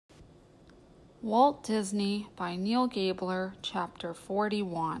Walt Disney by Neal Gabler, Chapter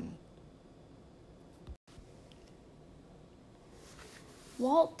 41.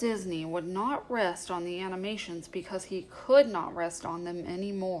 Walt Disney would not rest on the animations because he could not rest on them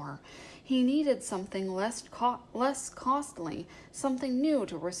anymore. He needed something less costly, something new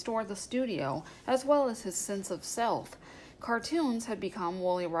to restore the studio, as well as his sense of self. Cartoons had become,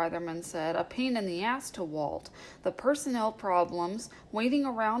 Wooly Reitherman said, a pain in the ass to Walt. The personnel problems, waiting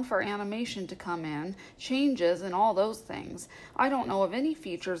around for animation to come in, changes, and all those things. I don't know of any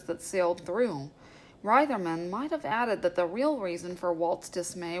features that sailed through. Reitherman might have added that the real reason for Walt's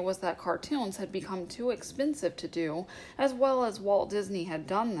dismay was that cartoons had become too expensive to do, as well as Walt Disney had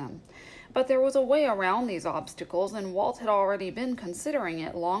done them. But there was a way around these obstacles, and Walt had already been considering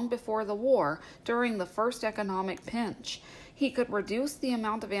it long before the war, during the first economic pinch. He could reduce the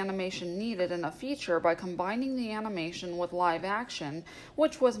amount of animation needed in a feature by combining the animation with live action,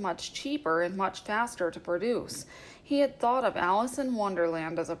 which was much cheaper and much faster to produce. He had thought of Alice in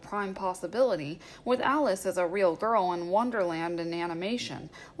Wonderland as a prime possibility, with Alice as a real girl and Wonderland in animation,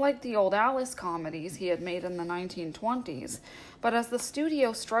 like the old Alice comedies he had made in the 1920s. But as the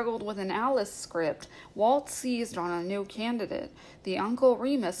studio struggled with an Alice script, Walt seized on a new candidate, the Uncle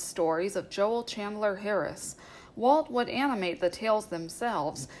Remus stories of Joel Chandler Harris. Walt would animate the tales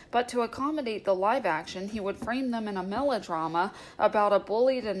themselves, but to accommodate the live action, he would frame them in a melodrama about a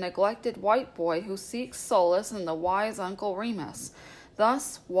bullied and neglected white boy who seeks solace in the wise Uncle Remus.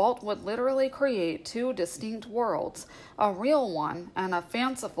 Thus, Walt would literally create two distinct worlds, a real one and a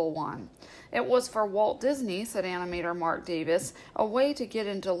fanciful one. It was for Walt Disney, said animator Mark Davis, a way to get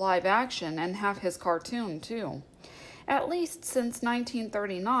into live action and have his cartoon too. At least since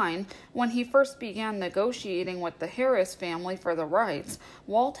 1939, when he first began negotiating with the Harris family for the rights,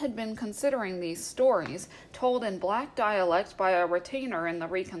 Walt had been considering these stories, told in black dialect by a retainer in the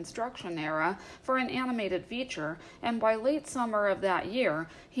Reconstruction era, for an animated feature, and by late summer of that year,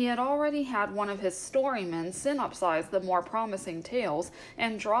 he had already had one of his storymen synopsize the more promising tales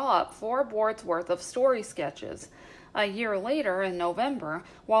and draw up 4 boards worth of story sketches. A year later, in November,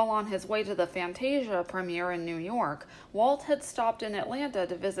 while on his way to the Fantasia premiere in New York, Walt had stopped in Atlanta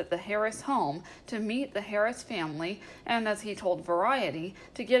to visit the Harris home, to meet the Harris family, and, as he told Variety,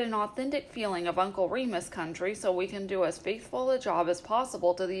 to get an authentic feeling of Uncle Remus country so we can do as faithful a job as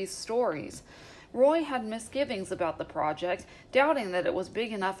possible to these stories. Roy had misgivings about the project, doubting that it was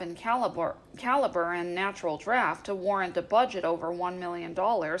big enough in caliber and natural draft to warrant a budget over $1 million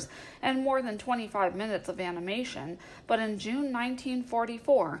and more than 25 minutes of animation, but in June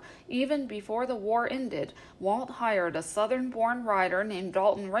 1944, even before the war ended, Walt hired a Southern-born writer named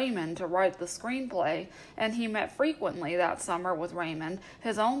Dalton Raymond to write the screenplay, and he met frequently that summer with Raymond,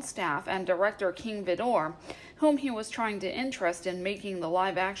 his own staff, and director King Vidor, whom he was trying to interest in making the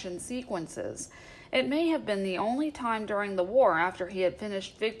live-action sequences. It may have been the only time during the war after he had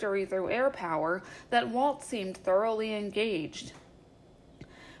finished Victory Through Air Power that Walt seemed thoroughly engaged.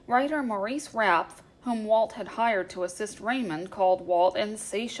 Writer Maurice Rapf, whom Walt had hired to assist Raymond, called Walt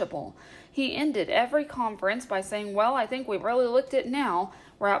insatiable. He ended every conference by saying, "Well, I think we've really looked at it now,"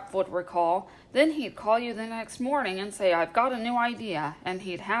 Rapf would recall. Then he'd call you the next morning and say, "I've got a new idea," and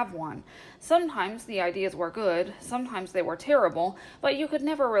he'd have one. Sometimes the ideas were good, sometimes they were terrible, but you could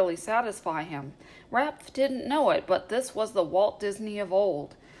never really satisfy him. Rapf didn't know it, but this was the Walt Disney of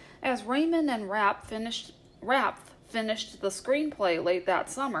old. As Raymond and Rapf finished the screenplay late that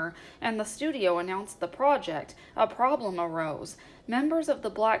summer, and the studio announced the project, a problem arose. Members of the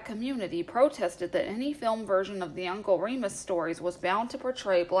black community protested that any film version of the Uncle Remus stories was bound to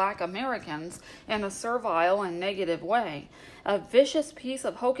portray black Americans in a servile and negative way. A vicious piece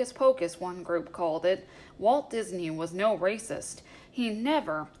of hocus pocus, one group called it. Walt Disney was no racist. He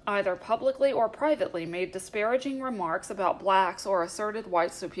never, either publicly or privately, made disparaging remarks about blacks or asserted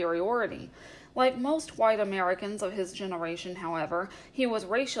white superiority. Like most white Americans of his generation, however, he was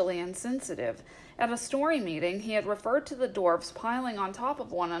racially insensitive. At a story meeting, he had referred to the dwarfs piling on top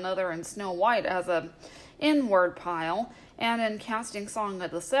of one another in Snow White as a N-word pile, and in Casting Song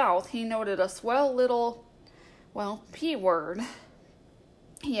of the South, he noted a swell little, P-word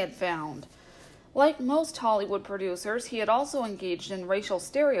he had found. Like most Hollywood producers, he had also engaged in racial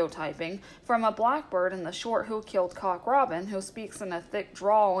stereotyping, from a blackbird in the short Who Killed Cock Robin, who speaks in a thick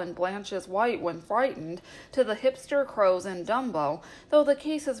drawl and blanches white when frightened, to the hipster crows in Dumbo, though the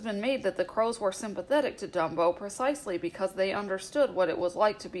case has been made that the crows were sympathetic to Dumbo precisely because they understood what it was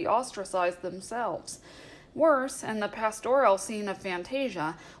like to be ostracized themselves. Worse, in the pastoral scene of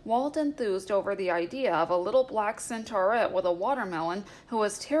Fantasia, Walt enthused over the idea of a little black centaurette with a watermelon who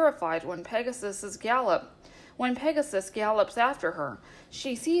was terrified when Pegasus's gallop when Pegasus gallops after her.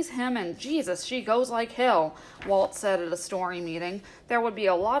 She sees him and, Jesus, she goes like hell, Walt said at a story meeting. There would be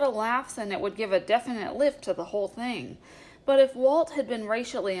a lot of laughs and it would give a definite lift to the whole thing. But if Walt had been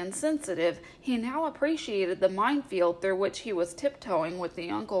racially insensitive, he now appreciated the minefield through which he was tiptoeing with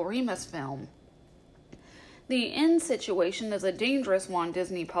the Uncle Remus film. The N situation is a dangerous one,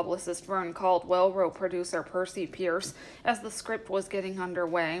 Disney publicist Vern Caldwell wrote producer Percy Pierce as the script was getting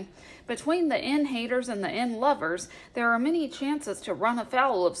underway. Between the N haters and the N lovers, there are many chances to run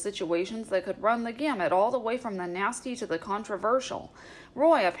afoul of situations that could run the gamut all the way from the nasty to the controversial.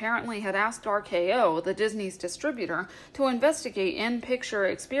 Roy apparently had asked RKO, the Disney's distributor, to investigate in-picture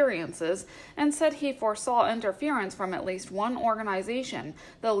experiences and said he foresaw interference from at least one organization,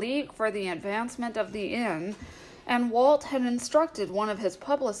 the League for the Advancement of the In, and Walt had instructed one of his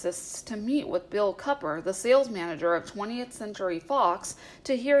publicists to meet with Bill Cupper, the sales manager of 20th Century Fox,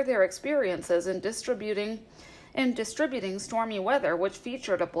 to hear their experiences in distributing Stormy Weather, which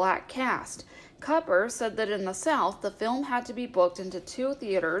featured a black cast. Cupper said that in the South, the film had to be booked into 2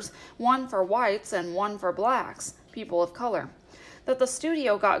 theaters, one for whites and one for blacks, people of color. That the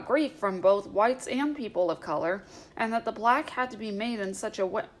studio got grief from both whites and people of color, and that the black had to be made in such a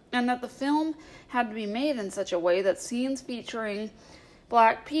way, and that the film had to be made in such a way that scenes featuring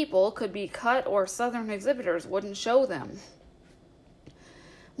black people could be cut or Southern exhibitors wouldn't show them.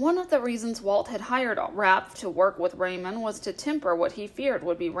 One of the reasons Walt had hired Raph to work with Raymond was to temper what he feared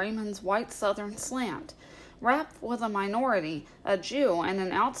would be Raymond's white Southern slant. Raph was a minority, a Jew, and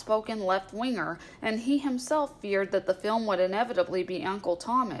an outspoken left-winger, and he himself feared that the film would inevitably be Uncle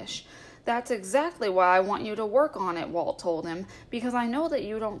Tomish. That's exactly why I want you to work on it, Walt told him, because I know that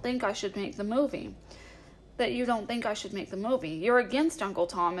you don't think I should make the movie. You're against Uncle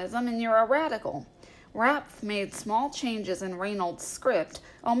Tomism, and you're a radical. Raph made small changes in Reynolds' script,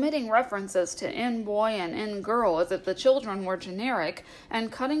 omitting references to N-boy and N-girl as if the children were generic,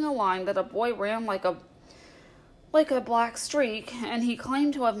 and cutting a line that a boy ran like a black streak, and he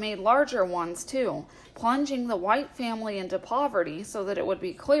claimed to have made larger ones too, plunging the white family into poverty so that it would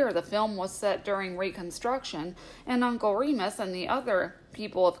be clear the film was set during Reconstruction, and Uncle Remus and the other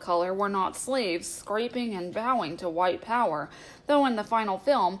people of color were not slaves scraping and bowing to white power, though in the final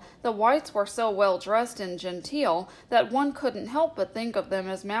film, the whites were so well dressed and genteel that one couldn't help but think of them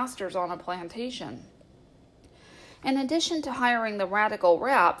as masters on a plantation. In addition to hiring the radical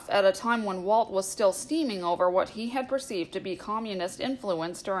Raph at a time when Walt was still steaming over what he had perceived to be communist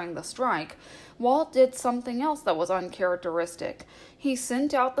influence during the strike, Walt did something else that was uncharacteristic. He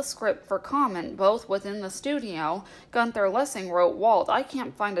sent out the script for comment both within the studio. Gunther Lessing wrote, "Walt, I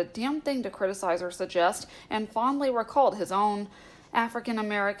can't find a damn thing to criticize or suggest," and fondly recalled his own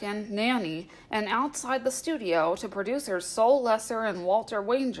African-American nanny, and outside the studio to producers Sol Lesser and Walter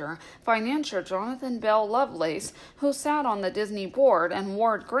Wanger, financier Jonathan Bell Lovelace, who sat on the Disney board, and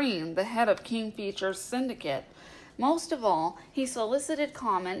Ward Green, the head of King Features Syndicate. Most of all, he solicited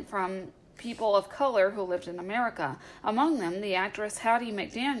comment from people of color who lived in America, among them the actress Hattie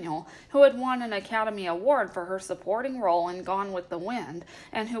McDaniel, who had won an Academy Award for her supporting role in Gone with the Wind,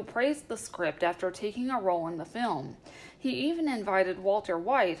 and who praised the script after taking a role in the film. He even invited Walter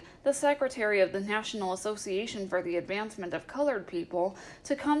White, the secretary of the National Association for the Advancement of Colored People,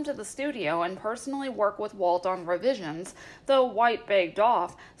 to come to the studio and personally work with Walt on revisions, though White begged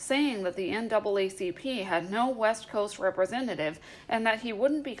off, saying that the NAACP had no West Coast representative and that he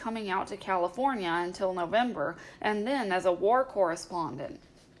wouldn't be coming out to California until November, and then as a war correspondent.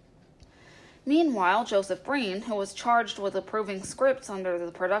 Meanwhile, Joseph Breen, who was charged with approving scripts under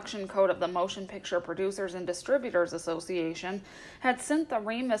the production code of the Motion Picture Producers and Distributors Association, had sent the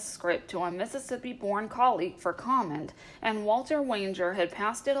Remus script to a Mississippi-born colleague for comment, and Walter Wanger had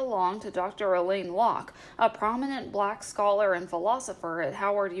passed it along to Dr. Elaine Locke, a prominent black scholar and philosopher at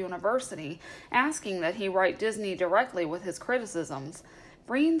Howard University, asking that he write Disney directly with his criticisms.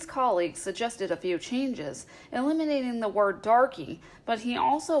 Breen's colleagues suggested a few changes, eliminating the word darky, but he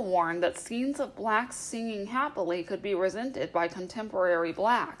also warned that scenes of blacks singing happily could be resented by contemporary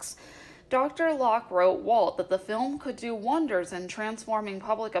blacks. Dr. Locke wrote Walt that the film could do wonders in transforming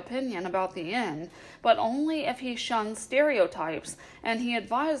public opinion about the Inn, but only if he shunned stereotypes, and he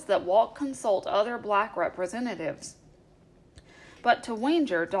advised that Walt consult other black representatives. But to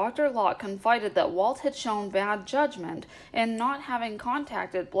Wanger, Dr. Locke confided that Walt had shown bad judgment in not having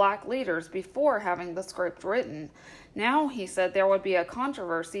contacted black leaders before having the script written. Now, he said, there would be a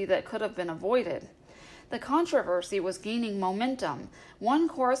controversy that could have been avoided. The controversy was gaining momentum. One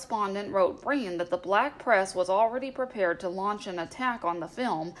correspondent wrote Breen that the black press was already prepared to launch an attack on the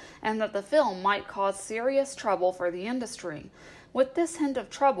film, and that the film might cause serious trouble for the industry. With this hint of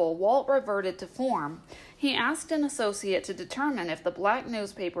trouble, Walt reverted to form. He asked an associate to determine if the black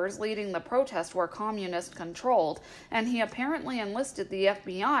newspapers leading the protest were communist-controlled, and he apparently enlisted the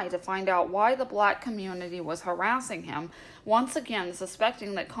FBI to find out why the black community was harassing him, once again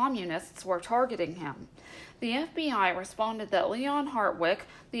suspecting that communists were targeting him. The FBI responded that Leon Hartwick,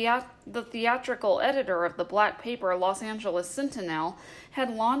 the theatrical editor of the black paper Los Angeles Sentinel,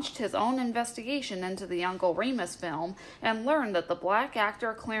 had launched his own investigation into the Uncle Remus film and learned that the black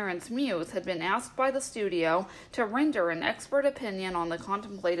actor Clarence Muse had been asked by the studio to render an expert opinion on the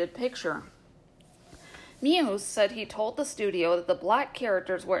contemplated picture. Muse said he told the studio that the black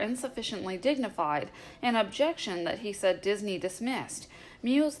characters were insufficiently dignified, an objection that he said Disney dismissed.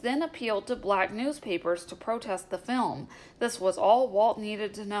 Muse then appealed to black newspapers to protest the film. This was all Walt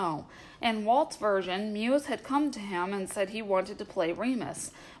needed to know. In Walt's version, Muse had come to him and said he wanted to play Remus.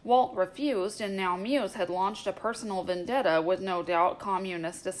 Walt refused, and now Muse had launched a personal vendetta with no doubt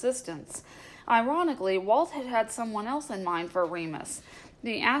communist assistance. Ironically, Walt had had someone else in mind for Remus.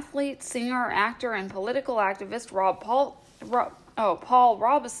 The athlete, singer, actor, and political activist Paul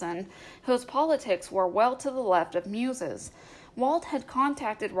Robeson, whose politics were well to the left of Muse's. Walt had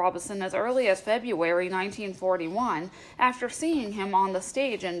contacted Robeson as early as February 1941 after seeing him on the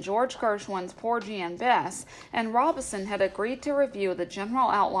stage in George Gershwin's Porgy and Bess, and Robeson had agreed to review the general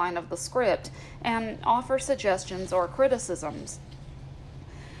outline of the script and offer suggestions or criticisms.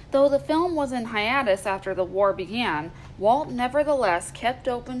 Though the film was in hiatus after the war began, Walt nevertheless kept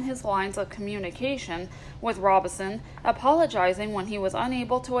open his lines of communication with Robeson, apologizing when he was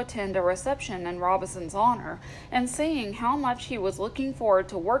unable to attend a reception in Robeson's honor, and saying how much he was looking forward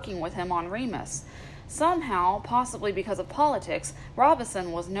to working with him on Remus. Somehow, possibly because of politics,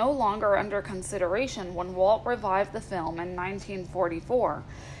 Robeson was no longer under consideration when Walt revived the film in 1944.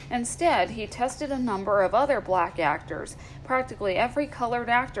 Instead, he tested a number of other black actors, practically every colored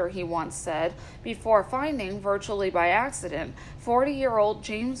actor, he once said, before finding, virtually by accident, 40-year-old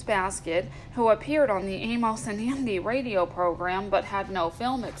James Baskett, who appeared on the Amos and Andy radio program but had no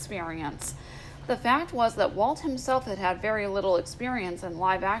film experience. The fact was that Walt himself had had very little experience in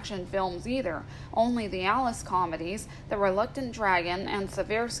live-action films either, only the Alice comedies, The Reluctant Dragon, and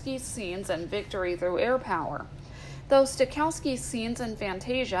Seversky's scenes in Victory Through Air Power. Though Stokowski's scenes in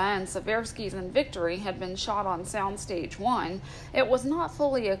Fantasia and Seversky's in Victory had been shot on Soundstage 1, it was not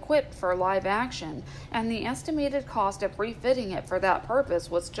fully equipped for live action, and the estimated cost of refitting it for that purpose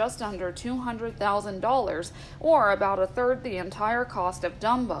was just under $200,000, or about a third the entire cost of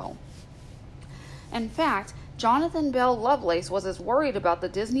Dumbo. In fact, Jonathan Bell Lovelace was as worried about the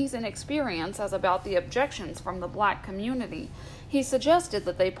Disney's inexperience as about the objections from the black community. He suggested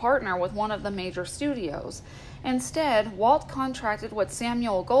that they partner with one of the major studios. Instead, Walt contracted with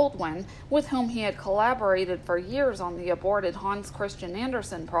Samuel Goldwyn, with whom he had collaborated for years on the aborted Hans Christian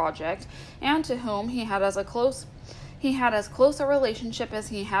Andersen project, and to whom he had as close a relationship as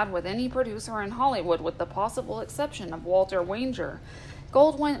he had with any producer in Hollywood, with the possible exception of Walter Wanger.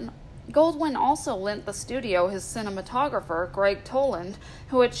 Goldwyn also lent the studio his cinematographer, Greg Toland,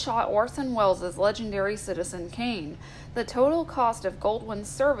 who had shot Orson Welles' legendary Citizen Kane. The total cost of Goldwyn's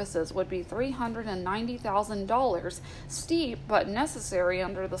services would be $390,000, steep but necessary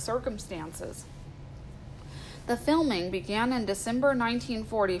under the circumstances. The filming began in December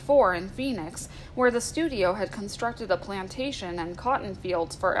 1944 in Phoenix, where the studio had constructed a plantation and cotton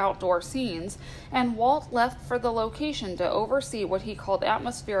fields for outdoor scenes, and Walt left for the location to oversee what he called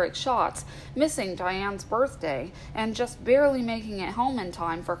atmospheric shots, missing Diane's birthday, and just barely making it home in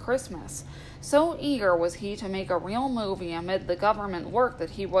time for Christmas. So eager was he to make a real movie amid the government work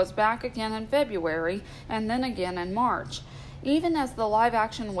that he was back again in February, and then again in March. Even as the live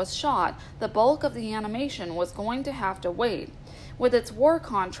action was shot, the bulk of the animation was going to have to wait. With its war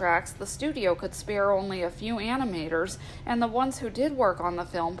contracts, the studio could spare only a few animators, and the ones who did work on the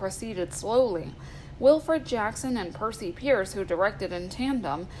film proceeded slowly. Wilfred Jackson and Percy Pierce, who directed in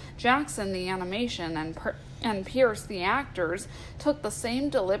tandem, Jackson the animation and Pierce the actors, took the same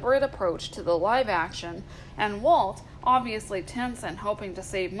deliberate approach to the live action, and Walt, obviously tense and hoping to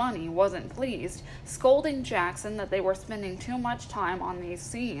save money, wasn't pleased, scolding Jackson that they were spending too much time on these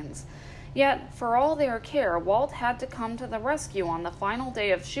scenes. Yet, for all their care, Walt had to come to the rescue on the final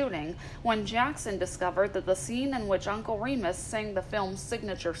day of shooting when Jackson discovered that the scene in which Uncle Remus sang the film's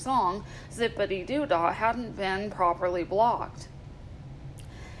signature song, Zippity-Doo-Dah, hadn't been properly blocked.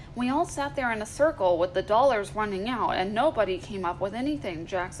 "We all sat there in a circle with the dollars running out, and nobody came up with anything,"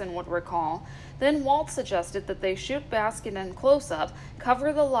 Jackson would recall. Then Walt suggested that they shoot Baskett in close-up,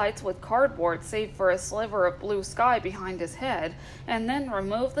 cover the lights with cardboard save for a sliver of blue sky behind his head, and then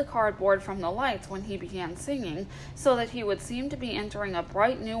remove the cardboard from the lights when he began singing, so that he would seem to be entering a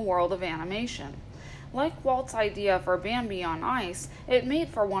bright new world of animation. Like Walt's idea for Bambi on ice, it made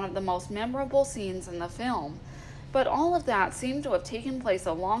for one of the most memorable scenes in the film. But all of that seemed to have taken place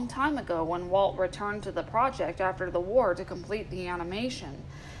a long time ago when Walt returned to the project after the war to complete the animation.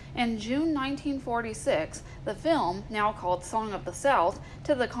 In June 1946, the film, now called Song of the South,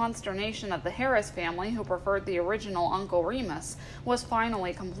 to the consternation of the Harris family who preferred the original Uncle Remus, was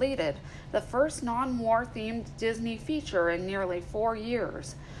finally completed, the first non-war themed Disney feature in nearly 4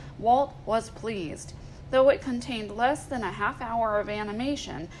 years. Walt was pleased. Though it contained less than a half hour of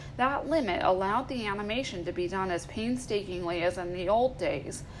animation, that limit allowed the animation to be done as painstakingly as in the old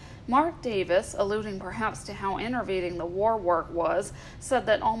days. Mark Davis, alluding perhaps to how enervating the war work was, said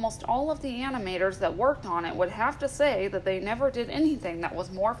that almost all of the animators that worked on it would have to say that they never did anything that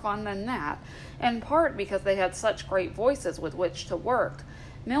was more fun than that, in part because they had such great voices with which to work.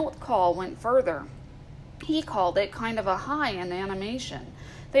 Milt Kahl went further. He called it kind of a high in animation.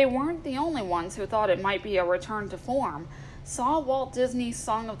 They weren't the only ones who thought it might be a return to form. Saw Walt Disney's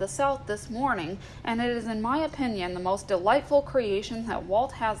Song of the South this morning, and it is in my opinion the most delightful creation that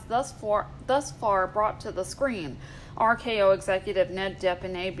Walt has thus far brought to the screen. RKO executive Ned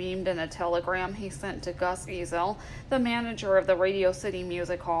Depinay beamed in a telegram he sent to Gus Ezel, the manager of the Radio City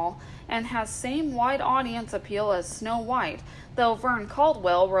Music Hall, and has same wide audience appeal as Snow White, though Vern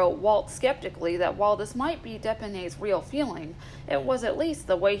Caldwell wrote Walt skeptically that while this might be Depinay's real feeling, it was at least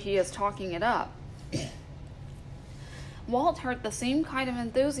the way he is talking it up. Walt heard the same kind of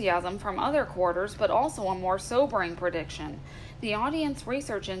enthusiasm from other quarters, but also a more sobering prediction. The Audience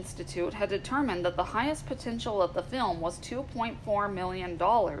Research Institute had determined that the highest potential of the film was $2.4 million,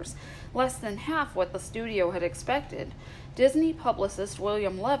 less than half what the studio had expected. Disney publicist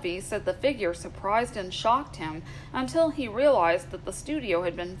William Levy said the figure surprised and shocked him until he realized that the studio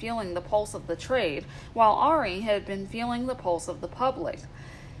had been feeling the pulse of the trade, while Ari had been feeling the pulse of the public.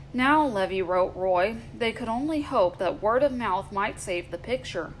 Now, Levy wrote Roy, they could only hope that word of mouth might save the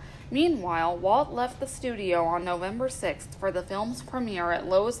picture. Meanwhile, Walt left the studio on November 6th for the film's premiere at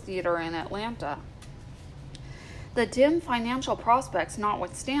Loews Theater in Atlanta. The dim financial prospects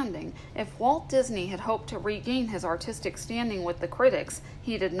notwithstanding, if Walt Disney had hoped to regain his artistic standing with the critics,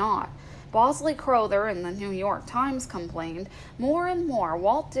 he did not. Bosley Crowther in the New York Times complained, more and more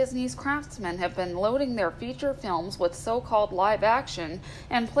Walt Disney's craftsmen have been loading their feature films with so-called live action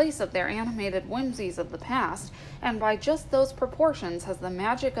in place of their animated whimsies of the past, and by just those proportions has the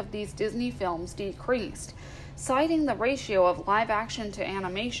magic of these Disney films decreased. Citing the ratio of live action to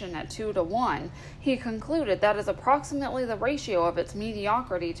animation at 2-1, he concluded that is approximately the ratio of its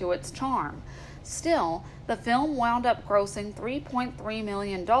mediocrity to its charm. Still, the film wound up grossing $3.3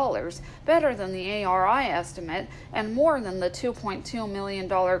 million, better than the ARI estimate, and more than the $2.2 million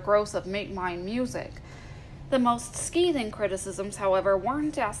gross of Make Mine Music. The most scathing criticisms, however,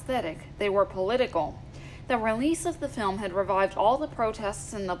 weren't aesthetic, they were political. The release of the film had revived all the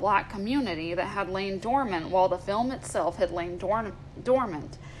protests in the black community that had lain dormant while the film itself had lain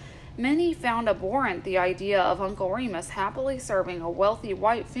dormant. Many found abhorrent the idea of Uncle Remus happily serving a wealthy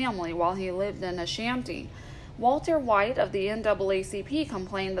white family while he lived in a shanty. Walter White of the NAACP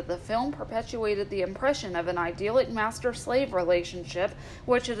complained that the film perpetuated the impression of an idyllic master-slave relationship,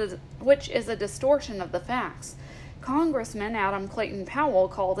 which is a distortion of the facts. Congressman Adam Clayton Powell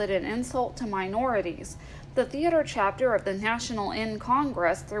called it an insult to minorities. The theater chapter of the National In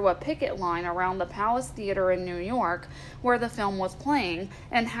Congress threw a picket line around the Palace Theater in New York, where the film was playing,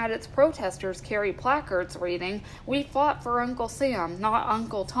 and had its protesters carry placards reading, "We fought for Uncle Sam, not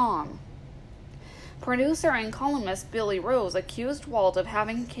Uncle Tom." Producer and columnist Billy Rose accused Walt of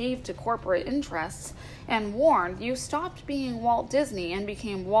having caved to corporate interests and warned, "You stopped being Walt Disney and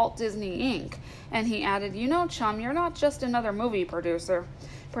became Walt Disney Inc." And he added, "You know, chum, you're not just another movie producer.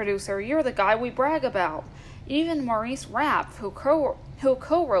 You're the guy we brag about." Even Maurice Rapp, who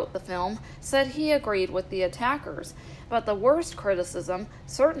co-wrote the film, said he agreed with the attackers. But the worst criticism,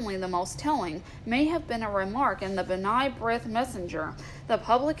 certainly the most telling, may have been a remark in the B'nai B'rith Messenger, the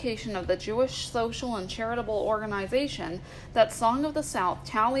publication of the Jewish social and charitable organization, that Song of the South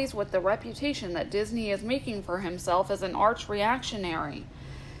tallies with the reputation that Disney is making for himself as an arch-reactionary.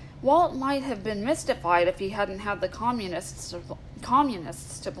 Walt might have been mystified if he hadn't had the communists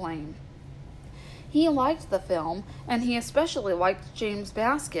to blame. He liked the film, and he especially liked James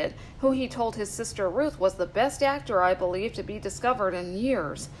Baskett, who he told his sister Ruth was the best actor I believe to be discovered in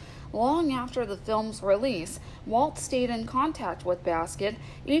years. Long after the film's release, Walt stayed in contact with Baskett,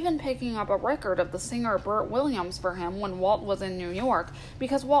 even picking up a record of the singer Burt Williams for him when Walt was in New York,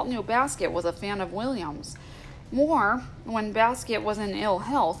 because Walt knew Baskett was a fan of Williams. More, when Basket was in ill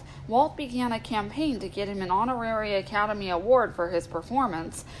health, Walt began a campaign to get him an honorary Academy Award for his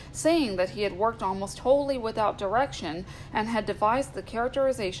performance, saying that he had worked almost wholly without direction and had devised the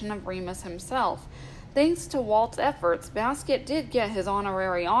characterization of Remus himself. Thanks to Walt's efforts, Basket did get his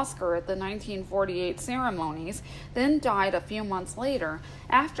honorary Oscar at the 1948 ceremonies, then died a few months later,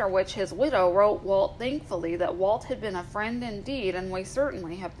 after which his widow wrote Walt thankfully that Walt had been a friend indeed and we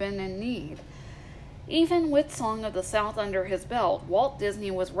certainly have been in need. Even with Song of the South under his belt, Walt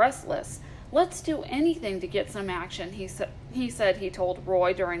Disney was restless. "Let's do anything to get some action," he said he told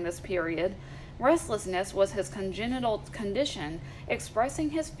Roy during this period. Restlessness was his congenital condition,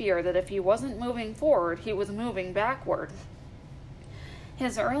 expressing his fear that if he wasn't moving forward, he was moving backward.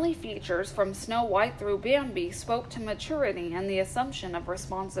 His early features, from Snow White through Bambi, spoke to maturity and the assumption of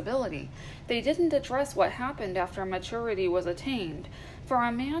responsibility. They didn't address what happened after maturity was attained. For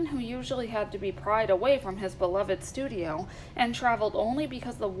a man who usually had to be pried away from his beloved studio and traveled only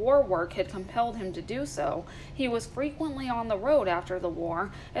because the war work had compelled him to do so, he was frequently on the road after the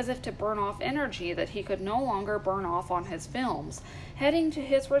war, as if to burn off energy that he could no longer burn off on his films, heading to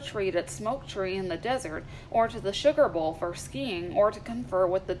his retreat at Smoke Tree in the desert, or to the Sugar Bowl for skiing, or to confer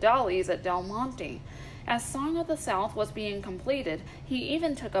with the Dollies at Del Monte. As Song of the South was being completed, he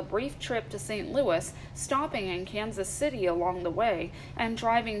even took a brief trip to St. Louis, stopping in Kansas City along the way, and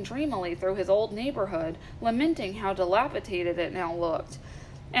driving dreamily through his old neighborhood, lamenting how dilapidated it now looked.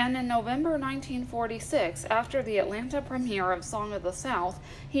 And in November 1946, after the Atlanta premiere of Song of the South,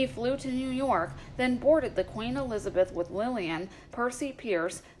 he flew to New York, then boarded the Queen Elizabeth with Lillian, Percy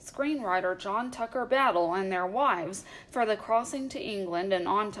Pierce, screenwriter John Tucker Battle, and their wives for the crossing to England and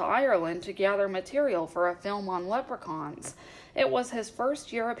on to Ireland to gather material for a film on leprechauns. It was his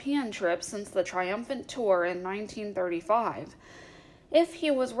first European trip since the triumphant tour in 1935. If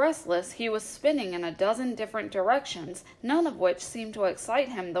he was restless, he was spinning in a dozen different directions, none of which seemed to excite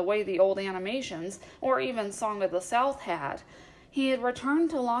him the way the old animations, or even Song of the South, had. He had returned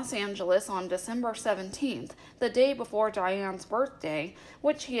to Los Angeles on December 17th, the day before Diane's birthday,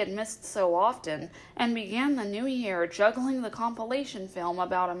 which he had missed so often, and began the new year juggling the compilation film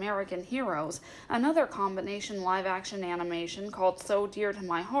about American heroes, another combination live-action animation called So Dear to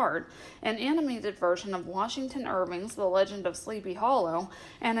My Heart, an animated version of Washington Irving's The Legend of Sleepy Hollow,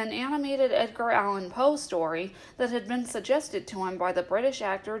 and an animated Edgar Allan Poe story that had been suggested to him by the British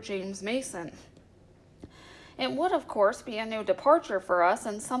actor James Mason. "It would, of course, be a new departure for us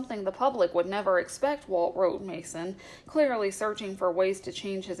and something the public would never expect," Walt wrote Mason, clearly searching for ways to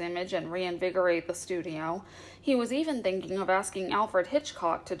change his image and reinvigorate the studio. He was even thinking of asking Alfred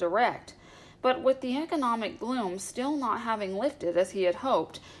Hitchcock to direct. But with the economic gloom still not having lifted as he had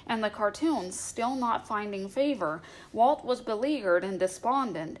hoped, and the cartoons still not finding favor, Walt was beleaguered and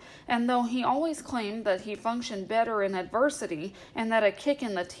despondent, and though he always claimed that he functioned better in adversity, and that a kick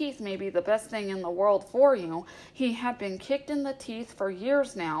in the teeth may be the best thing in the world for you, he had been kicked in the teeth for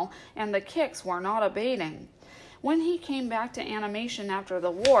years now, and the kicks were not abating. When he came back to animation after the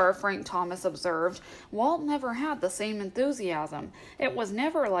war, Frank Thomas observed, Walt never had the same enthusiasm. It was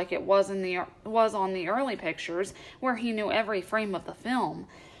never like it was on the early pictures, where he knew every frame of the film.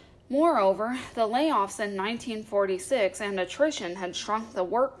 Moreover, the layoffs in 1946 and attrition had shrunk the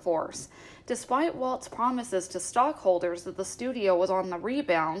workforce. Despite Walt's promises to stockholders that the studio was on the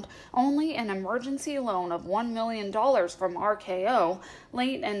rebound, only an emergency loan of $1 million from RKO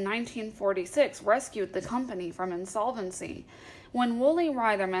late in 1946 rescued the company from insolvency. When Wooly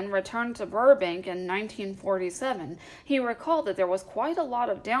Reitherman returned to Burbank in 1947, he recalled that there was quite a lot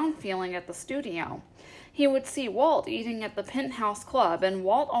of down feeling at the studio. He would see Walt eating at the Penthouse Club, and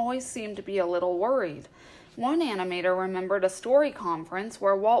Walt always seemed to be a little worried. One animator remembered a story conference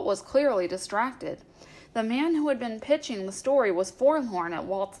where Walt was clearly distracted. The man who had been pitching the story was forlorn at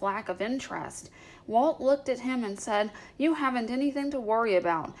Walt's lack of interest. Walt looked at him and said, "You haven't anything to worry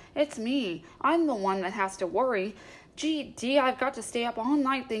about. It's me. I'm the one that has to worry. Gee, I've got to stay up all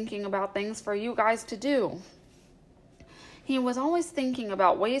night thinking about things for you guys to do." He was always thinking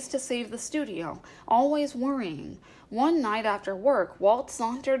about ways to save the studio, always worrying. One night after work, Walt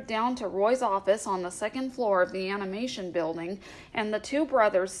sauntered down to Roy's office on the second floor of the animation building, and the two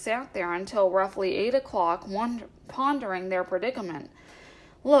brothers sat there until roughly 8 o'clock, pondering their predicament.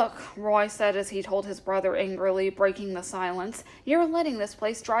 "Look," Roy said as he told his brother angrily, breaking the silence, "you're letting this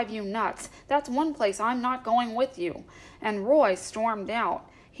place drive you nuts. That's one place I'm not going with you." And Roy stormed out.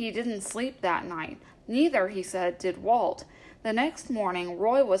 He didn't sleep that night. Neither, he said, did Walt. The next morning,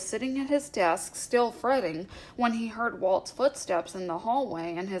 Roy was sitting at his desk, still fretting, when he heard Walt's footsteps in the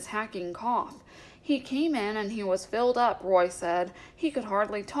hallway and his hacking cough. He came in and he was filled up, Roy said. He could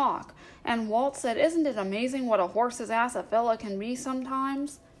hardly talk. And Walt said, "Isn't it amazing what a horse's ass a fella can be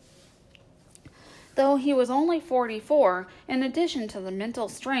sometimes?" Though he was only 44, in addition to the mental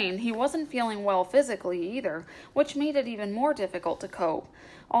strain, he wasn't feeling well physically either, which made it even more difficult to cope.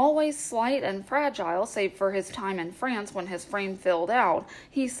 Always slight and fragile, save for his time in France when his frame filled out,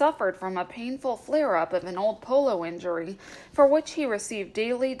 he suffered from a painful flare-up of an old polo injury, for which he received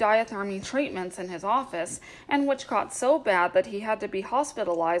daily diathermy treatments in his office, and which got so bad that he had to be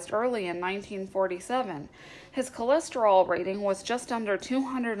hospitalized early in 1947. His cholesterol rating was just under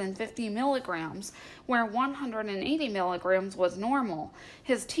 250 milligrams, where 180 milligrams was normal.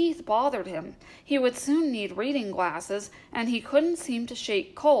 His teeth bothered him. He would soon need reading glasses, and he couldn't seem to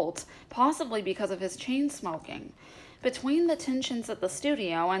shake colds, possibly because of his chain smoking. Between the tensions at the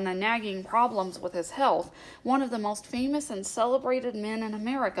studio and the nagging problems with his health, one of the most famous and celebrated men in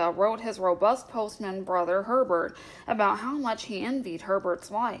America wrote his robust postman brother Herbert about how much he envied Herbert's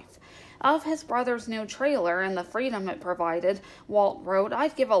life. Of his brother's new trailer and the freedom it provided, Walt wrote,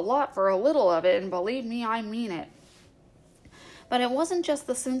 "I'd give a lot for a little of it, and believe me, I mean it." But it wasn't just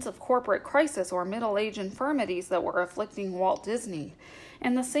the sense of corporate crisis or middle-age infirmities that were afflicting Walt Disney.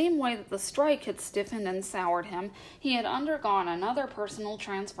 In the same way that the strike had stiffened and soured him, he had undergone another personal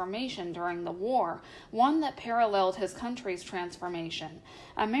transformation during the war, one that paralleled his country's transformation.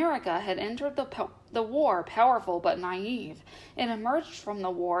 America had entered the war powerful but naive. It emerged from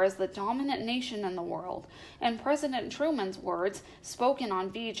the war as the dominant nation in the world. In President Truman's words, spoken on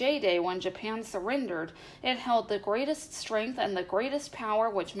VJ Day when Japan surrendered, it held the greatest strength and the greatest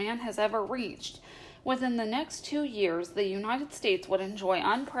power which man has ever reached. Within the next 2 years, the United States would enjoy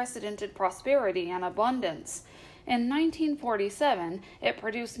unprecedented prosperity and abundance. In 1947, it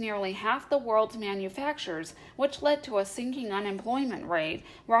produced nearly half the world's manufactures, which led to a sinking unemployment rate,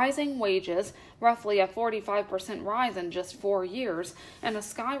 rising wages, roughly a 45% rise in just 4 years, and a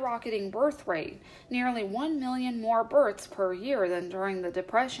skyrocketing birth rate, nearly 1 million more births per year than during the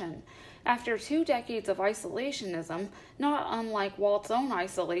Depression. After 2 decades of isolationism, not unlike Walt's own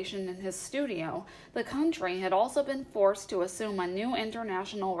isolation in his studio, the country had also been forced to assume a new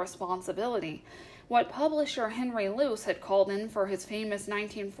international responsibility. What publisher Henry Luce had called for in his famous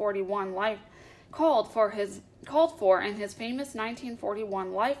 1941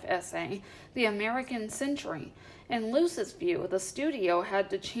 life essay, The American Century. In Luce's view, the studio had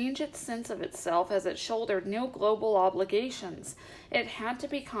to change its sense of itself as it shouldered new global obligations. It had to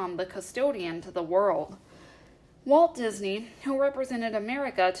become the custodian to the world. Walt Disney, who represented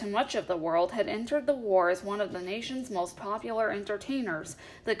America to much of the world, had entered the war as one of the nation's most popular entertainers,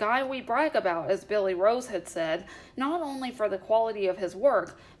 the guy we brag about, as Billy Rose had said, not only for the quality of his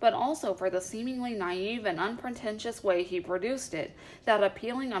work, but also for the seemingly naive and unpretentious way he produced it, that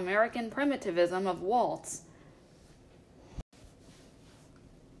appealing American primitivism of Walt's.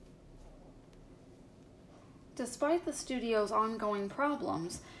 Despite the studio's ongoing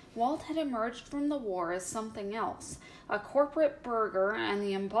problems, Walt had emerged from the war as something else, a corporate burgher and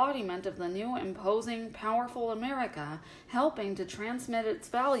the embodiment of the new imposing, powerful America, helping to transmit its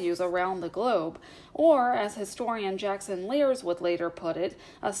values around the globe, or, as historian Jackson Lears would later put it,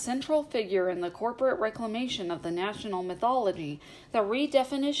 a central figure in the corporate reclamation of the national mythology, the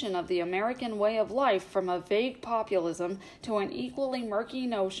redefinition of the American way of life from a vague populism to an equally murky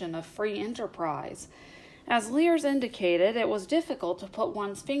notion of free enterprise. As Lears indicated, it was difficult to put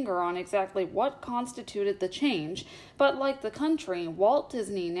one's finger on exactly what constituted the change, but like the country, Walt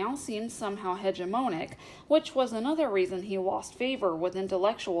Disney now seemed somehow hegemonic, which was another reason he lost favor with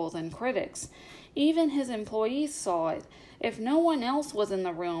intellectuals and critics. Even his employees saw it. If no one else was in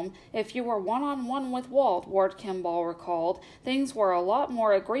the room, if you were one-on-one with Walt, Ward Kimball recalled, things were a lot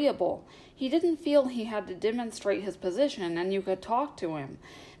more agreeable. He didn't feel he had to demonstrate his position, and you could talk to him.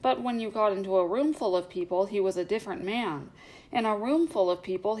 But when you got into a room full of people, he was a different man. In a room full of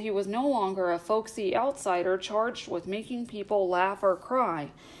people, he was no longer a folksy outsider charged with making people laugh or cry.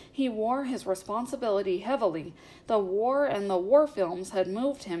 He wore his responsibility heavily. The war and the war films had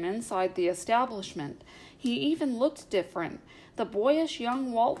moved him inside the establishment. He even looked different. The boyish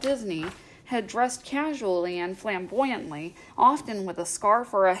young Walt Disney had dressed casually and flamboyantly, often with a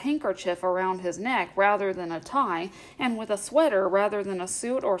scarf or a handkerchief around his neck rather than a tie, and with a sweater rather than a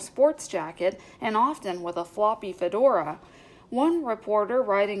suit or sports jacket, and often with a floppy fedora. One reporter,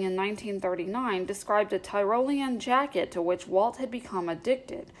 writing in 1939, described a Tyrolean jacket to which Walt had become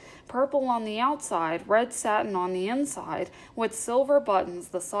addicted. Purple on the outside, red satin on the inside, with silver buttons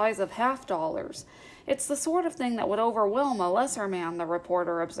the size of $half. It's the sort of thing that would overwhelm a lesser man, the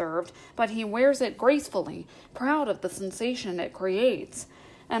reporter observed, but he wears it gracefully, proud of the sensation it creates.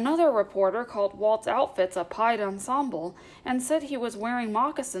 Another reporter called Walt's outfits a pied ensemble and said he was wearing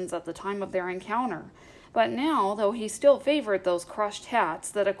moccasins at the time of their encounter. But now, though he still favored those crushed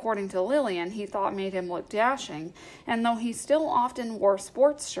hats that, according to Lillian, he thought made him look dashing, and though he still often wore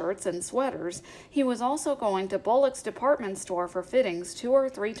sports shirts and sweaters, he was also going to Bullock's department store for fittings 2 or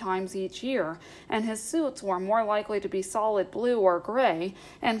 3 times each year, and his suits were more likely to be solid blue or gray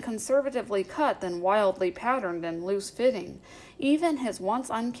and conservatively cut than wildly patterned and loose-fitting. Even his once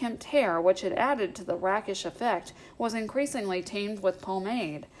unkempt hair, which had added to the rakish effect, was increasingly tamed with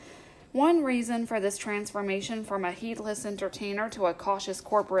pomade. One reason for this transformation from a heedless entertainer to a cautious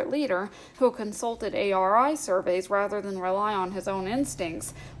corporate leader who consulted ARI surveys rather than rely on his own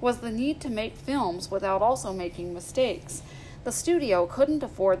instincts was the need to make films without also making mistakes. The studio couldn't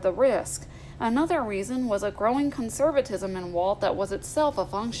afford the risk. Another reason was a growing conservatism in Walt that was itself a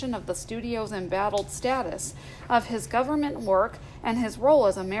function of the studio's embattled status, of his government work and his role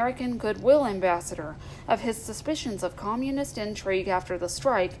as American goodwill ambassador, of his suspicions of communist intrigue after the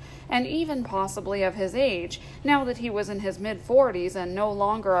strike, and even possibly of his age, now that he was in his mid-40s and no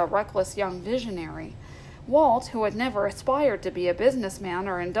longer a reckless young visionary. Walt, who had never aspired to be a businessman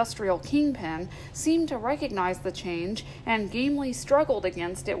or industrial kingpin, seemed to recognize the change and gamely struggled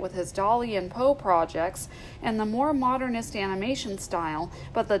against it with his Dolly and Poe projects and the more modernist animation style,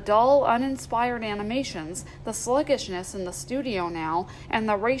 but the dull, uninspired animations, the sluggishness in the studio now, and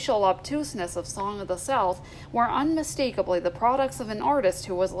the racial obtuseness of Song of the South were unmistakably the products of an artist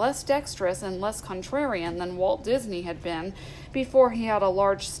who was less dexterous and less contrarian than Walt Disney had been before he had a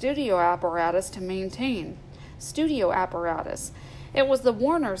large studio apparatus to maintain. Studio apparatus. It was the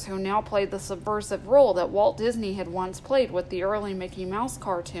Warners who now played the subversive role that Walt Disney had once played with the early Mickey Mouse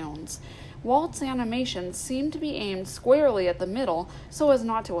cartoons. Walt's animations seemed to be aimed squarely at the middle so as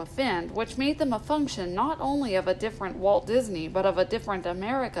not to offend, which made them a function not only of a different Walt Disney, but of a different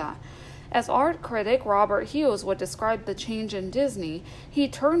America. As art critic Robert Hughes would describe the change in Disney, he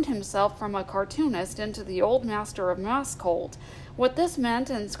turned himself from a cartoonist into the old master of mass cult. What this meant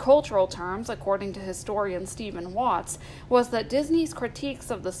in cultural terms, according to historian Stephen Watts, was that Disney's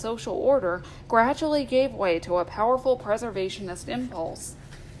critiques of the social order gradually gave way to a powerful preservationist impulse.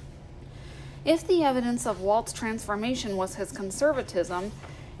 If the evidence of Walt's transformation was his conservatism,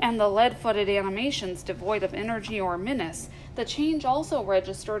 and the lead-footed animations devoid of energy or menace, the change also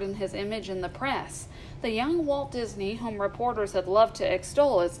registered in his image in the press. The young Walt Disney, whom reporters had loved to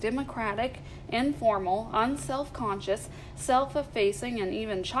extol as democratic, informal, unself-conscious, self-effacing, and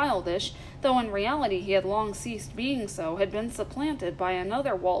even childish, though in reality he had long ceased being so, had been supplanted by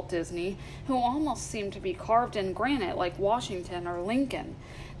another Walt Disney who almost seemed to be carved in granite like Washington or Lincoln.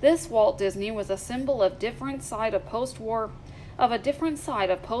 This Walt Disney was a symbol of a different side of post-war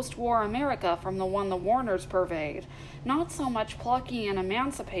America from the one the Warners purveyed, not so much plucky and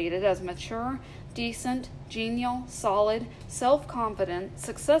emancipated as mature, decent, genial, solid, self-confident,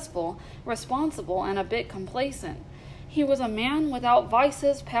 successful, responsible, and a bit complacent. He was a man without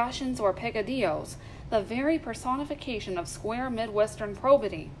vices, passions, or peccadillos, the very personification of square Midwestern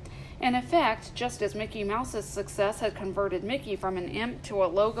probity. In effect, just as Mickey Mouse's success had converted Mickey from an imp to a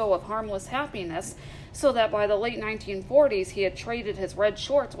logo of harmless happiness, so that by the late 1940s he had traded his red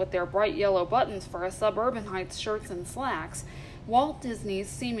shorts with their bright yellow buttons for a Suburban Heights shirts and slacks, Walt Disney's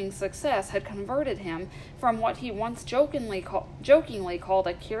seeming success had converted him from what he once jokingly called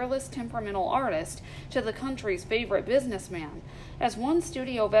a careless, temperamental artist to the country's favorite businessman. As one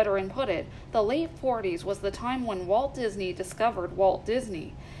studio veteran put it, the late 40s was the time when Walt Disney discovered Walt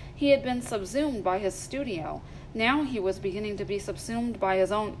Disney. He had been subsumed by his studio. Now he was beginning to be subsumed by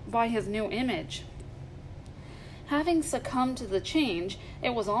his new image. Having succumbed to the change,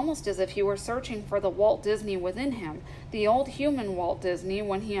 it was almost as if he were searching for the Walt Disney within him, the old human Walt Disney,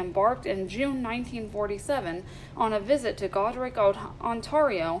 when he embarked in June 1947 on a visit to Godric,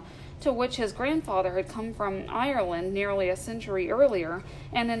 Ontario, to which his grandfather had come from Ireland nearly a century earlier,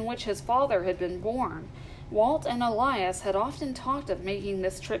 and in which his father had been born. Walt and Elias had often talked of making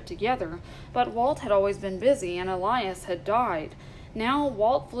this trip together, but Walt had always been busy and Elias had died. Now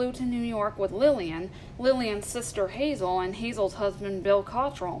Walt flew to New York with Lillian's sister Hazel, and Hazel's husband Bill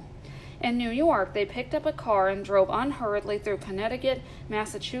Cottrell. In New York, they picked up a car and drove unhurriedly through Connecticut,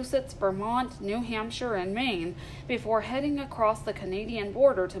 Massachusetts, Vermont, New Hampshire, and Maine before heading across the Canadian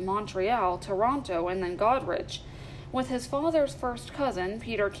border to Montreal, Toronto, and then Goderich. With his father's first cousin,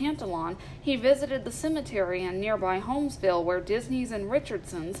 Peter Cantillon, he visited the cemetery in nearby Holmesville where Disney's and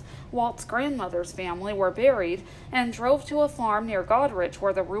Richardson's, Walt's grandmother's family, were buried, and drove to a farm near Goderich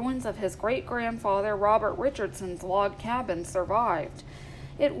where the ruins of his great-grandfather Robert Richardson's log cabin survived.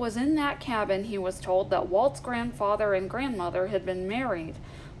 It was in that cabin, he was told, that Walt's grandfather and grandmother had been married.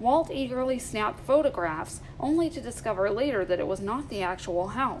 Walt eagerly snapped photographs, only to discover later that it was not the actual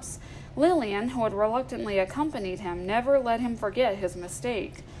house. Lillian, who had reluctantly accompanied him, never let him forget his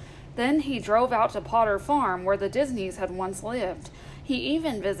mistake. Then he drove out to Potter Farm, where the Disneys had once lived. He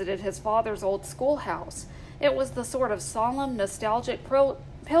even visited his father's old schoolhouse. It was the sort of solemn, nostalgic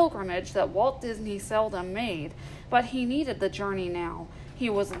pilgrimage that Walt Disney seldom made, but he needed the journey now. He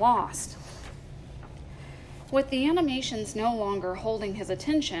was lost. With the animations no longer holding his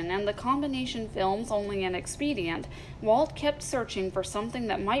attention and the combination films only an expedient, Walt kept searching for something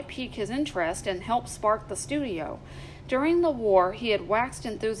that might pique his interest and help spark the studio. During the war, he had waxed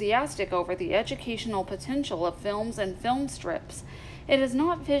enthusiastic over the educational potential of films and film strips. It is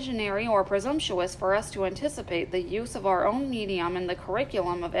not visionary or presumptuous for us to anticipate the use of our own medium in the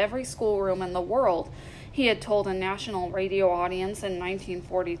curriculum of every schoolroom in the world, he had told a national radio audience in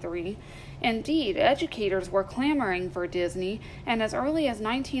 1943. Indeed, educators were clamoring for Disney, and as early as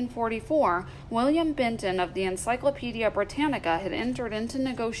 1944, William Benton of the Encyclopedia Britannica had entered into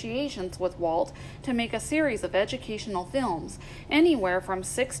negotiations with Walt to make a series of educational films, anywhere from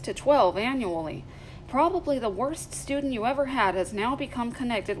 6 to 12 annually. Probably the worst student you ever had has now become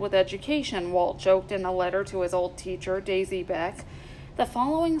connected with education, Walt joked in a letter to his old teacher, Daisy Beck. The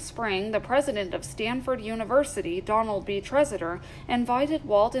following spring, the president of Stanford University, Donald B. Tresidder, invited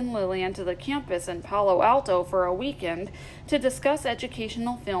Walt and Lillian to the campus in Palo Alto for a weekend to discuss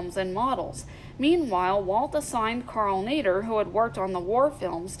educational films and models. Meanwhile, Walt assigned Carl Nader, who had worked on the war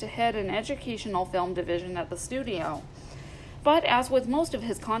films, to head an educational film division at the studio. But as with most of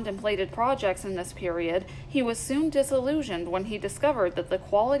his contemplated projects in this period, he was soon disillusioned when he discovered that the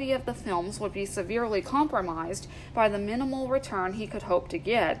quality of the films would be severely compromised by the minimal return he could hope to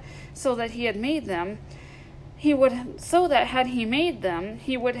get, so that had he made them, he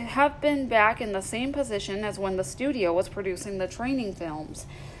would have been back in the same position as when the studio was producing the training films.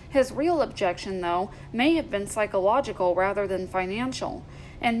 His real objection, though, may have been psychological rather than financial.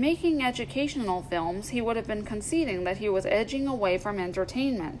 In making educational films, he would have been conceding that he was edging away from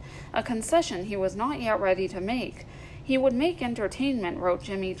entertainment, a concession he was not yet ready to make. He would make entertainment, wrote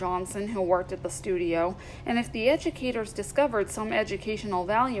Jimmy Johnson, who worked at the studio, and if the educators discovered some educational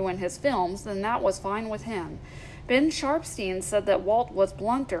value in his films, then that was fine with him. Ben Sharpstein said that Walt was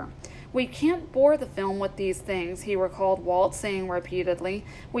blunter. "We can't bore the film with these things," he recalled Walt saying repeatedly.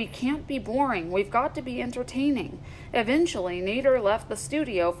 "We can't be boring. We've got to be entertaining." Eventually, Nader left the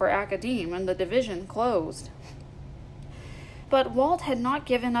studio for Academe, and the division closed. But Walt had not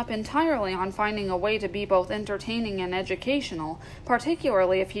given up entirely on finding a way to be both entertaining and educational,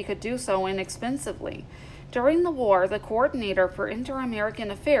 particularly if he could do so inexpensively. During the war, the coordinator for Inter-American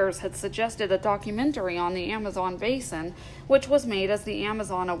Affairs had suggested a documentary on the Amazon basin, which was made as The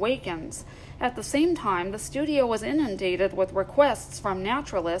Amazon Awakens. At the same time, the studio was inundated with requests from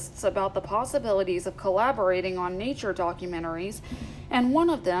naturalists about the possibilities of collaborating on nature documentaries, and one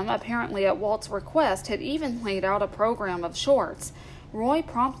of them, apparently at Walt's request, had even laid out a program of shorts. Roy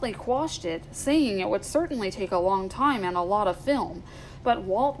promptly quashed it, saying it would certainly take a long time and a lot of film. But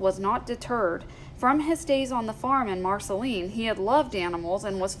Walt was not deterred. From his days on the farm in Marceline, he had loved animals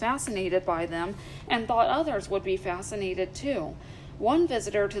and was fascinated by them, and thought others would be fascinated too. One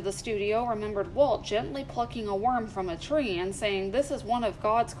visitor to the studio remembered Walt gently plucking a worm from a tree and saying, "This is one of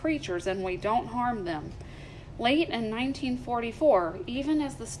God's creatures and we don't harm them." Late in 1944, even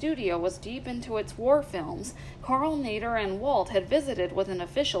as the studio was deep into its war films, Carl Nader and Walt had visited with an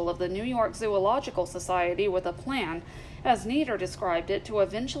official of the New York Zoological Society with a plan, as Nader described it, to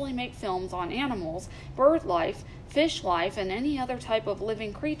eventually make films on animals, bird life, fish life, and any other type of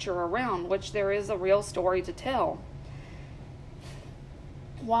living creature around which there is a real story to tell.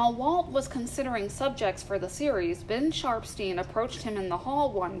 While Walt was considering subjects for the series, Ben Sharpstein approached him in the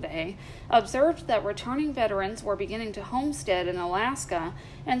hall one day, observed that returning veterans were beginning to homestead in Alaska,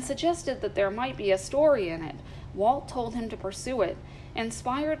 and suggested that there might be a story in it. Walt told him to pursue it.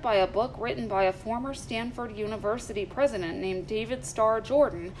 Inspired by a book written by a former Stanford University president named David Starr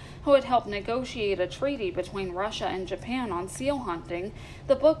Jordan, who had helped negotiate a treaty between Russia and Japan on seal hunting,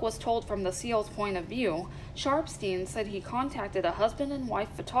 the book was told from the seal's point of view. Sharpstein said he contacted a husband and wife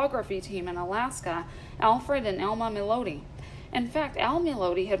photography team in Alaska, Alfred and Elma Melody. In fact, Al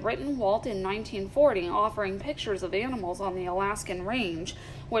Melody had written Walt in 1940 offering pictures of animals on the Alaskan range,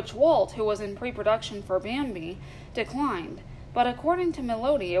 which Walt, who was in pre-production for Bambi, declined. But according to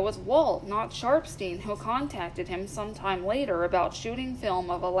Melody, it was Walt, not Sharpstein, who contacted him sometime later about shooting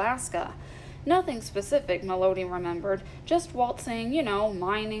film of Alaska. Nothing specific, Melody remembered, just Walt saying,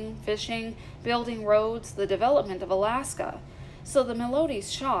 mining, fishing, building roads, the development of Alaska. So the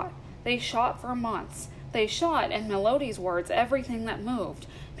Melodys shot. They shot for months. They shot, in Melody's words, everything that moved.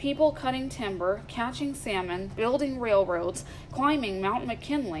 people cutting timber, catching salmon, building railroads, climbing Mount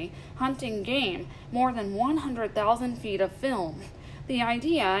McKinley, hunting game, more than 100,000 feet of film. The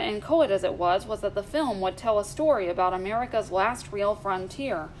idea, inchoate as it was that the film would tell a story about America's last real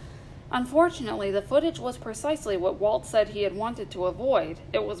frontier. Unfortunately, the footage was precisely what Walt said he had wanted to avoid.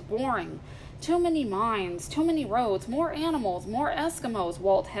 It was boring. Too many mines, too many roads, more animals, more Eskimos,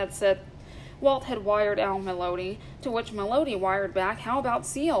 Walt had said. Walt had wired Al Melody, to which Melody wired back, how about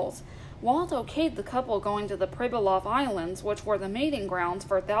seals? Walt okayed the couple going to the Pribilof Islands, which were the mating grounds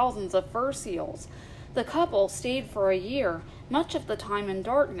for thousands of fur seals. The couple stayed for a year, much of the time in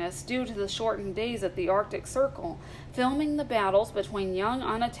darkness due to the shortened days at the Arctic Circle, filming the battles between young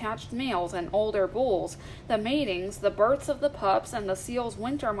unattached males and older bulls, the matings, the births of the pups, and the seals'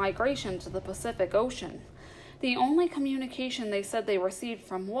 winter migration to the Pacific Ocean. The only communication they said they received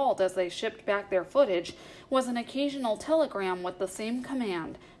from Walt as they shipped back their footage was an occasional telegram with the same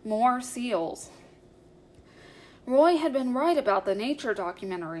command, more seals. Roy had been right about the nature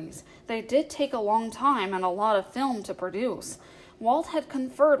documentaries. They did take a long time and a lot of film to produce. Walt had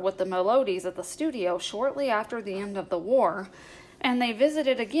conferred with the Melodies at the studio shortly after the end of the war, and they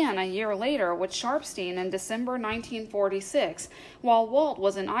visited again a year later with Sharpstein in December 1946, while Walt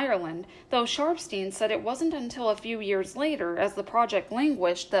was in Ireland, though Sharpstein said it wasn't until a few years later, as the project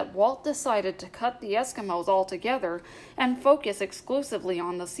languished, that Walt decided to cut the Eskimos altogether and focus exclusively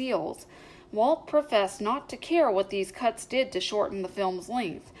on the seals. Walt professed not to care what these cuts did to shorten the film's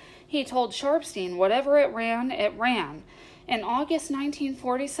length. He told Sharpstein whatever it ran, it ran. In August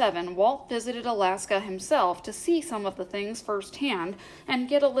 1947, Walt visited Alaska himself to see some of the things firsthand and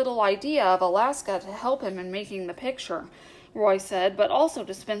get a little idea of Alaska to help him in making the picture, Roy said, but also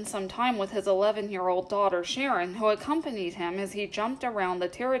to spend some time with his 11-year-old daughter Sharon, who accompanied him as he jumped around the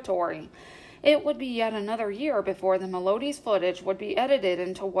territory. It would be yet another year before the Melodies footage would be edited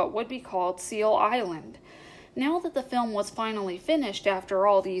into what would be called Seal Island. Now that the film was finally finished after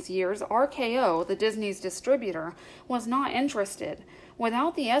all these years, RKO, the Disney's distributor, was not interested.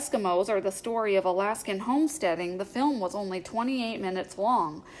 Without the Eskimos or the story of Alaskan homesteading, the film was only 28 minutes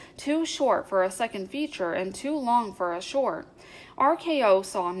long, too short for a second feature and too long for a short. RKO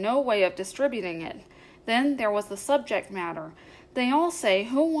saw no way of distributing it. Then there was the subject matter. They all say,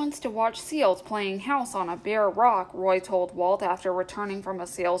 who wants to watch seals playing house on a bare rock, Roy told Walt after returning from a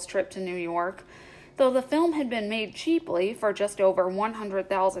sales trip to New York. Though the film had been made cheaply, for just over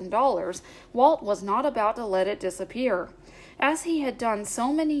 $100,000, Walt was not about to let it disappear. As he had done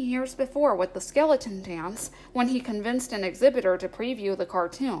so many years before with the skeleton dance, when he convinced an exhibitor to preview the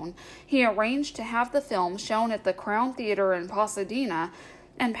cartoon, he arranged to have the film shown at the Crown Theater in Pasadena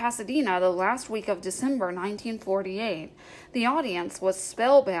the last week of December 1948. The audience was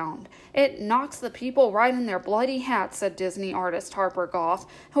spellbound. It knocks the people right in their bloody hats, said Disney artist Harper Goff,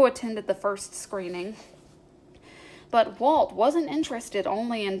 who attended the first screening. But Walt wasn't interested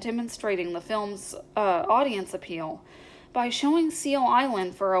only in demonstrating the film's audience appeal. By showing Seal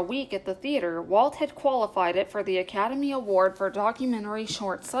Island for a week at the theater, Walt had qualified it for the Academy Award for Documentary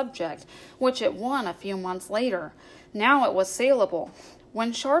Short Subject, which it won a few months later. Now it was saleable.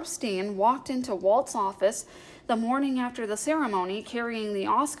 When Sharpstein walked into Walt's office the morning after the ceremony carrying the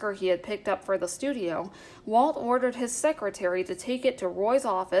Oscar he had picked up for the studio, Walt ordered his secretary to take it to Roy's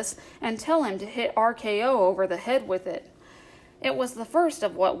office and tell him to hit RKO over the head with it. It was the first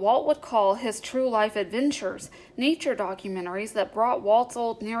of what Walt would call his true-life adventures, nature documentaries that brought Walt's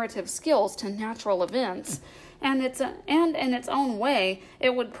old narrative skills to natural events, and in its own way,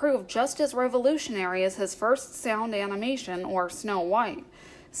 it would prove just as revolutionary as his first sound animation, or Snow White.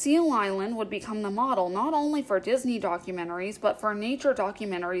 Seal Island would become the model not only for Disney documentaries, but for nature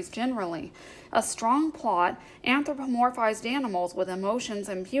documentaries generally. A strong plot, anthropomorphized animals with emotions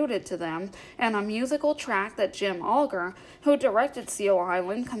imputed to them, and a musical track that Jim Alger, who directed Seal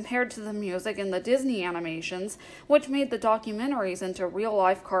Island, compared to the music in the Disney animations, which made the documentaries into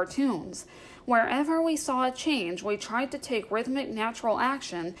real-life cartoons. Wherever we saw a change, we tried to take rhythmic natural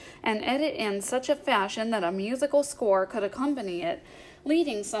action and edit in such a fashion that a musical score could accompany it,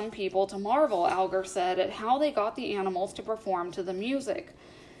 leading some people to marvel, Alger said, at how they got the animals to perform to the music.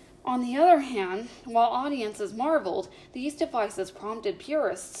 On the other hand, while audiences marveled, these devices prompted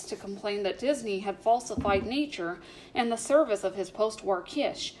purists to complain that Disney had falsified nature in the service of his post-war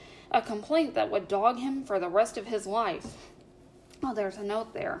kitsch, a complaint that would dog him for the rest of his life. Oh, there's a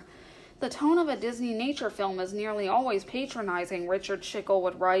note there. The tone of a Disney nature film is nearly always patronizing, Richard Schickel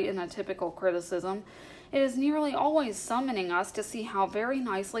would write in a typical criticism. It is nearly always summoning us to see how very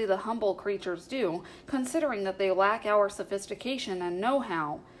nicely the humble creatures do, considering that they lack our sophistication and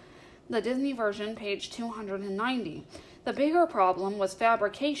know-how. The Disney version, page 290. The bigger problem was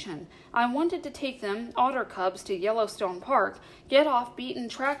fabrication. I wanted to take them, otter cubs, to Yellowstone Park, get off beaten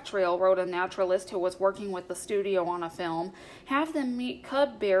track trail, wrote a naturalist who was working with the studio on a film, have them meet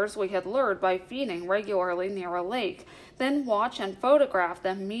cub bears we had lured by feeding regularly near a lake, then watch and photograph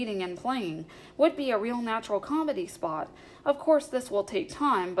them meeting and playing. Would be a real natural comedy spot. Of course, this will take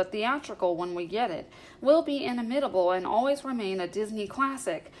time, but theatrical when we get it. Will be inimitable and always remain a Disney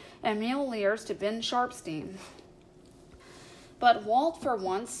classic. Emile Lears to Ben Sharpstein. But Walt, for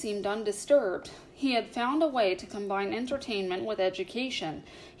once, seemed undisturbed. He had found a way to combine entertainment with education.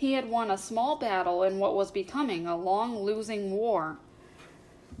 He had won a small battle in what was becoming a long losing war.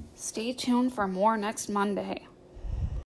 Stay tuned for more next Monday.